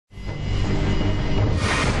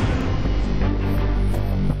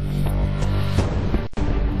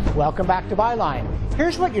Welcome back to Byline.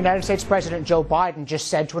 Here's what United States President Joe Biden just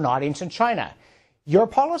said to an audience in China. Your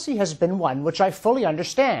policy has been one which I fully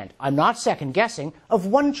understand. I'm not second-guessing, of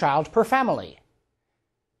one child per family.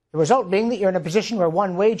 The result being that you're in a position where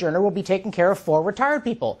one wage earner will be taking care of 4 retired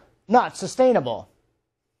people. Not sustainable.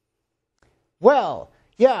 Well,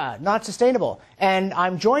 yeah, not sustainable. And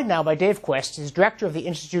I'm joined now by Dave Quist, who's director of the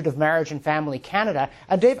Institute of Marriage and Family Canada.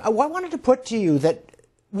 And Dave, I wanted to put to you that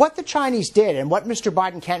what the Chinese did and what Mr.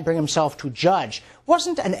 Biden can't bring himself to judge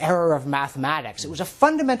wasn't an error of mathematics. It was a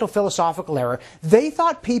fundamental philosophical error. They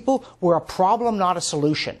thought people were a problem, not a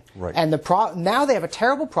solution. Right. And now they have a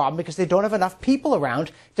terrible problem because they don't have enough people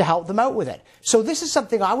around to help them out with it. So this is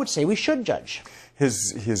something I would say we should judge.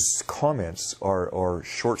 His comments are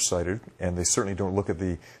short-sighted, and they certainly don't look at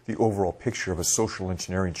the overall picture of a social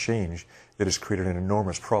engineering change that has created an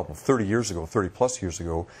enormous problem. 30-plus years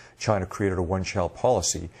ago, China created a one-child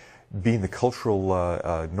policy. Being the cultural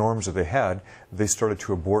norms that they had, they started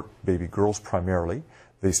to abort baby girls primarily.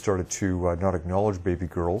 They started to not acknowledge baby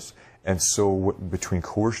girls. And so between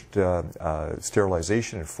coerced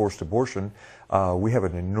sterilization and forced abortion, we have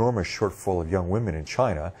an enormous shortfall of young women in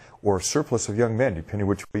China, or a surplus of young men, depending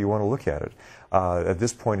which way you want to look at it. At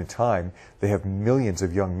this point in time, they have millions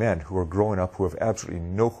of young men who are growing up who have absolutely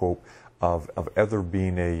no hope of ever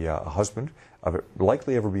being a husband, of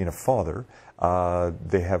likely ever being a father.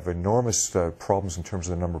 They have enormous problems in terms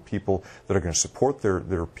of the number of people that are going to support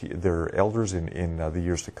their elders in the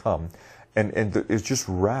years to come. And it's just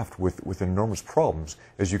raft with enormous problems,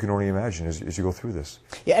 as you can only imagine, as you go through this.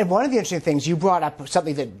 Yeah, and one of the interesting things, you brought up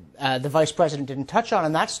something that the Vice President didn't touch on,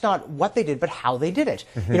 and that's not what they did, but how they did it.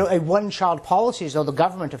 Mm-hmm. You know, a one-child policy, as though the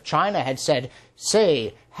government of China had said,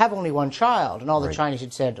 say, have only one child, and all the Right. Chinese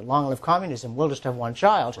had said, long live communism, we'll just have one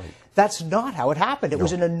child. Right. That's not how it happened. It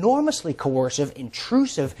was an enormously coercive,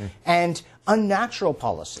 intrusive, and unnatural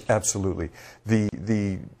policy. Absolutely.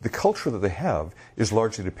 The culture that they have is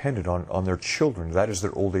largely dependent on their children. That is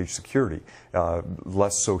their old age security.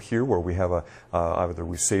 Less so here, where we have either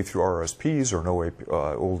we save through RRSPs or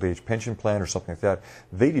no old age pension plan or something like that.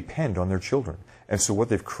 They depend on their children. And so what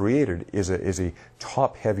they've created is a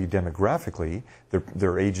top-heavy demographically.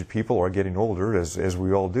 Their aged people are getting older, as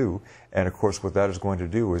we all do. And of course, what that is going to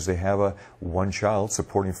do is they have one child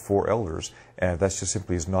supporting 4 elders, and that just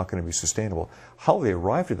simply is not going to be sustainable. How they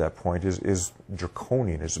arrived at that point is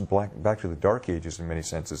draconian. It's back to the Dark Ages in many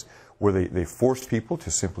senses, where they forced people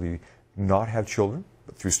to simply not have children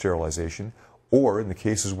through sterilization, or in the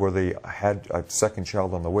cases where they had a second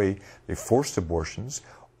child on the way, they forced abortions,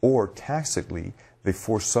 or tacitly, they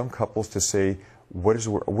forced some couples to say, what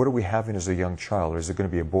are we having as a young child? Is it going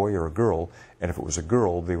to be a boy or a girl? And if it was a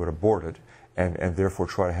girl, they would abort it and therefore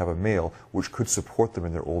try to have a male, which could support them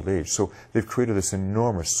in their old age. So they've created this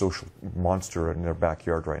enormous social monster in their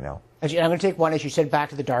backyard right now. I'm going to take one, as you said, back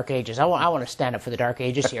to the Dark Ages. I want to stand up for the Dark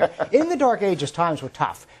Ages here. In the Dark Ages, times were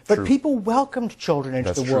tough, but True. people welcomed children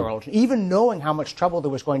into the world. Even knowing how much trouble there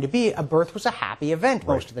was going to be, a birth was a happy event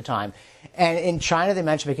most of the time. And in China, they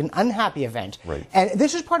managed to make it an unhappy event. Right. And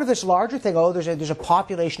this is part of this larger thing. Oh, there's a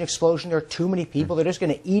population explosion. There are too many people. They're just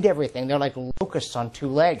going to eat everything. They're like locusts on 2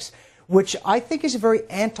 legs, which I think is a very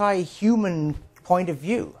anti-human point of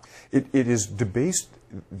view. It is debased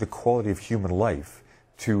the quality of human life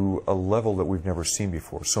to a level that we've never seen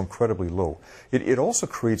before, so incredibly low. It also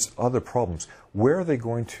creates other problems. Where are they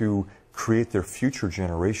going to create their future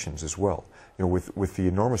generations as well? You know, with the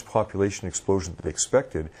enormous population explosion that they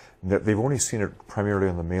expected, they've only seen it primarily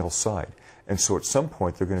on the male side. And so at some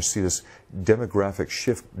point, they're going to see this demographic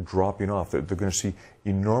shift dropping off. They're going to see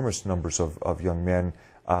enormous numbers of young men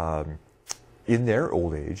in their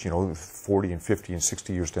old age, you know, 40 and 50 and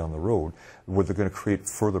 60 years down the road, where they're going to create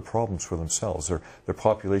further problems for themselves. Their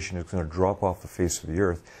population is going to drop off the face of the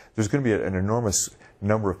earth. There's going to be an enormous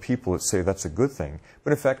number of people that say that's a good thing.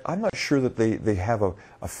 But in fact, I'm not sure that they have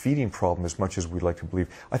a feeding problem as much as we'd like to believe.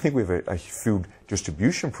 I think we have a food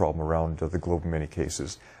distribution problem around the globe in many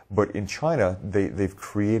cases. But in China, they've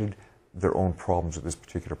created their own problems at this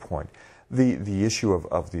particular point. The issue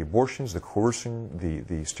of the abortions, the coercion,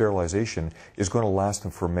 the sterilization is going to last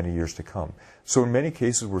them for many years to come. So in many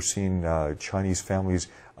cases, we're seeing Chinese families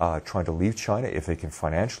trying to leave China if they can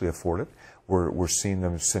financially afford it. We're seeing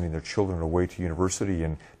them sending their children away to university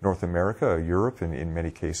in North America, Europe, and in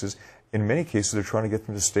many cases. In many cases, they're trying to get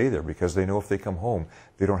them to stay there because they know if they come home,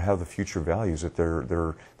 they don't have the future values that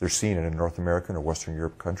they're seeing in North American or Western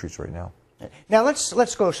Europe countries right now. Now,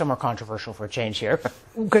 let's go somewhere controversial for a change here.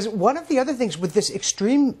 Because one of the other things with this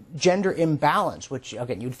extreme gender imbalance, which,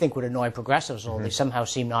 again, you'd think would annoy progressives, although they somehow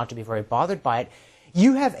seem not to be very bothered by it,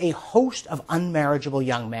 You have a host of unmarriageable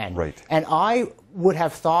young men. Right. And I would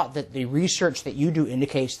have thought that the research that you do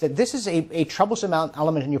indicates that this is a troublesome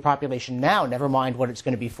element in your population now, never mind what it's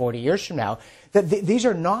going to be 40 years from now, that these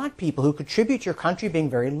are not people who contribute to your country being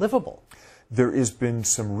very livable. There has been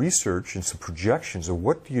some research and some projections of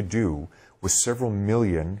what do you do with several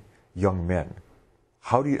million young men.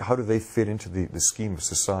 How do they fit into the scheme of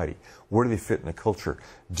society? Where do they fit in the culture?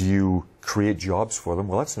 Do you create jobs for them?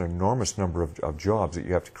 Well, that's an enormous number of jobs that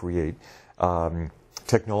you have to create.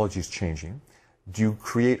 Technology is changing. Do you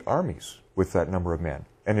create armies with that number of men?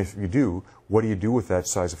 And if you do, what do you do with that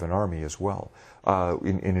size of an army as well?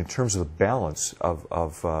 In terms of the balance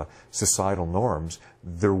of societal norms,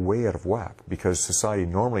 they're way out of whack because society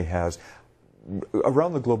normally has,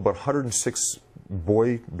 around the globe, about 106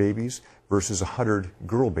 boy babies versus 100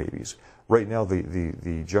 girl babies. Right now,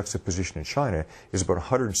 the juxtaposition in China is about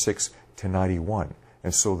 106 to 91.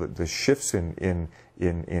 And so the shifts in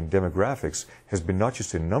demographics has been not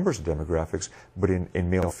just in numbers of demographics, but in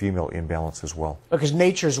male-female imbalance as well. Because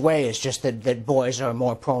nature's way is just that boys are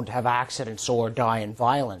more prone to have accidents or die in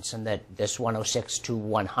violence, and that this 106 to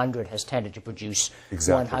 100 has tended to produce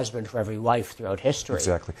one husband for every wife throughout history.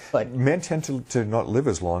 Exactly. But men tend to not live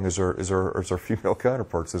as long as our female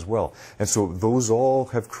counterparts as well. And so those all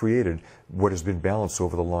have created what has been balanced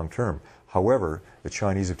over the long term. However, the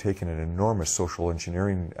Chinese have taken an enormous social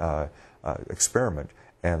engineering experiment,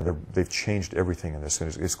 and they've changed everything in this,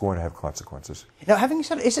 and it's going to have consequences. Now, having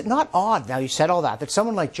said, is it not odd, now you said all that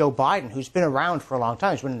someone like Joe Biden, who's been around for a long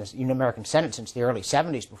time, he's been in the American Senate since the early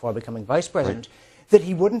 70s before becoming vice president, right, that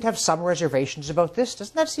he wouldn't have some reservations about this?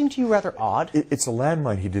 Doesn't that seem to you rather odd? It's a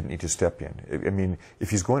landmine he didn't need to step in. I mean,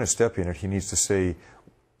 if he's going to step in it, he needs to say,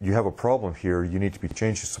 you have a problem here, you need to be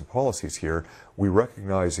changing some policies here. We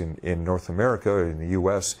recognize in North America, in the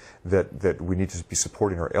U.S., that we need to be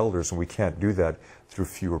supporting our elders, and we can't do that through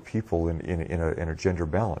fewer people in a gender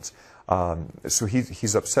balance. So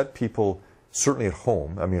he's upset people, certainly at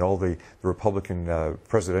home. I mean, all the Republican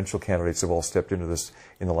presidential candidates have all stepped into this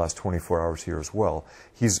in the last 24 hours here as well.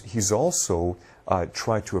 He's also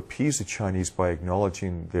tried to appease the Chinese by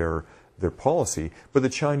acknowledging their policy, but the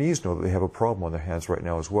Chinese know that they have a problem on their hands right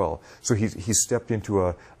now as well. So he's stepped into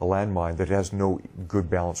a landmine that has no good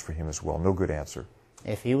balance for him as well, no good answer.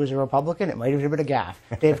 If he was a Republican, it might have been a gaffe.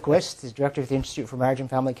 Dave Quist is director of the Institute for Marriage and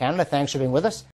Family Canada. Thanks for being with us.